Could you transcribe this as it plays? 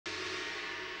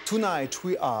Tonight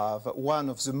we have one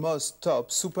of the most top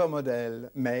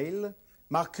supermodel male,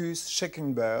 Marcus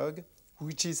Schenkenberg,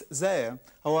 which is there.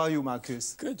 How are you,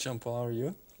 Marcus? Good, Jean-Paul. How are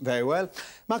you? Very well.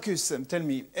 Marcus, tell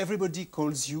me, everybody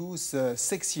calls you the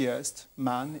sexiest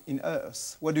man in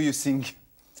Earth. What do you think?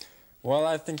 Well,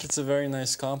 I think it's a very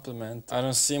nice compliment. I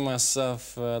don't see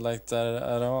myself like that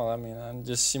at all. I mean, I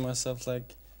just see myself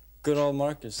like good old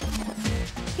Marcus.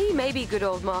 He may be good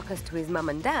old Marcus to his mum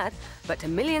and dad, but to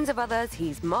millions of others,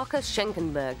 he's Marcus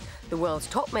Schenkenberg, the world's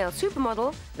top male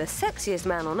supermodel, the sexiest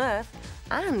man on Earth,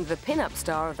 and the pin-up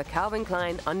star of the Calvin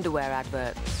Klein underwear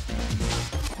adverts.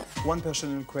 One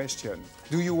personal question.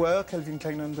 Do you wear Calvin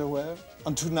Klein underwear?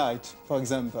 On tonight, for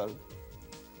example?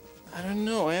 I don't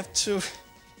know. I have to...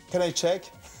 Can I check?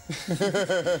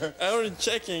 I'm already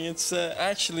checking. It's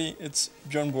actually, it's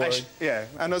John Boy. Yeah,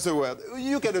 another word.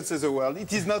 You cannot say the word.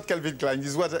 It is not Calvin Klein,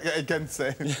 is what I can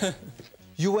say.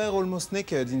 You were almost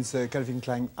naked in the Calvin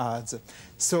Klein ads.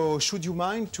 So should you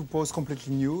mind to pose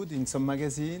completely nude in some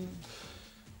magazine?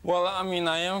 Well, I mean,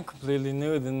 I am completely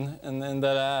nude in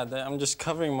that ad. I'm just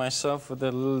covering myself with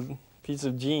a little piece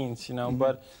of jeans, you know,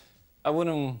 but I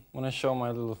wouldn't want to show my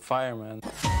little fireman.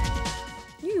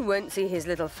 You won't see his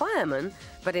little fireman,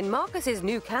 but in Marcus's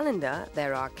new calendar,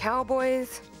 there are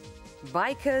cowboys,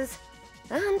 bikers,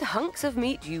 and hunks of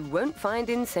meat you won't find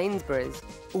in Sainsbury's.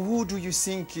 Who do you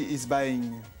think is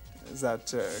buying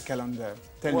that calendar?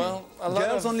 Tell me. A lot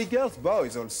girls, of... only girls,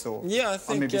 boys also. Yeah, I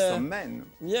think... Or maybe some men.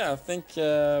 Yeah, I think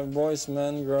boys,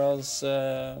 men, girls...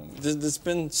 It's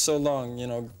been so long, you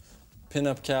know,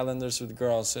 pin-up calendars with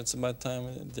girls, so it's about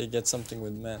time they get something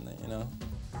with men, you know.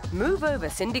 Move over,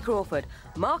 Cindy Crawford.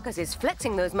 Marcus is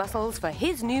flexing those muscles for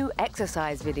his new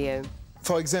exercise video.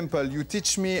 For example, you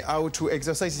teach me how to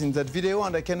exercise in that video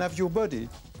and I can have your body.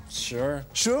 Sure.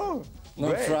 Sure. No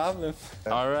Great. problem.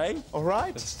 All right. All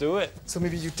right. Let's do it. So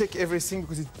maybe you take everything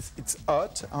because it's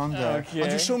hot and, okay.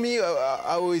 and you show me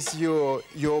how is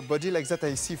your body like that.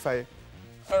 I see if I...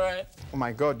 All right. Oh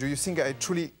my God, do you think I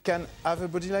truly can have a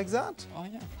body like that? Oh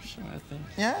yeah, for sure, I think.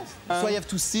 Yes? So I have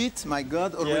to sit, my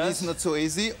God, already yes. It's not so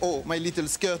easy. Oh, my little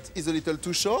skirt is a little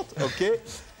too short, okay.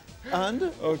 And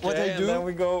okay, what I do... and then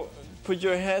we go, put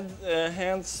your hands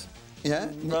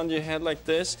around your head like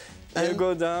this, and you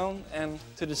go down and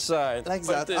to the side. Like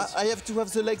that. I have to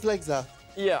have the legs like that.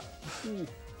 Yeah.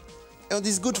 And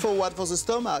it's good for what? For the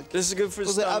stomach? This is good for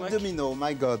the stomach. The abdominal,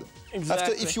 my God.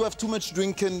 Exactly. After, if you have too much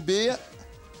drinking beer...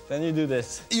 Then you do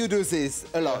this. You do this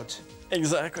a lot.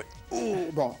 Exactly.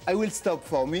 Ooh, bon, I will stop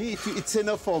for me. If it's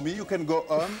enough for me, you can go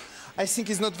on. I think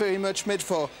it's not very much made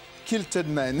for kilted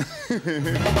men.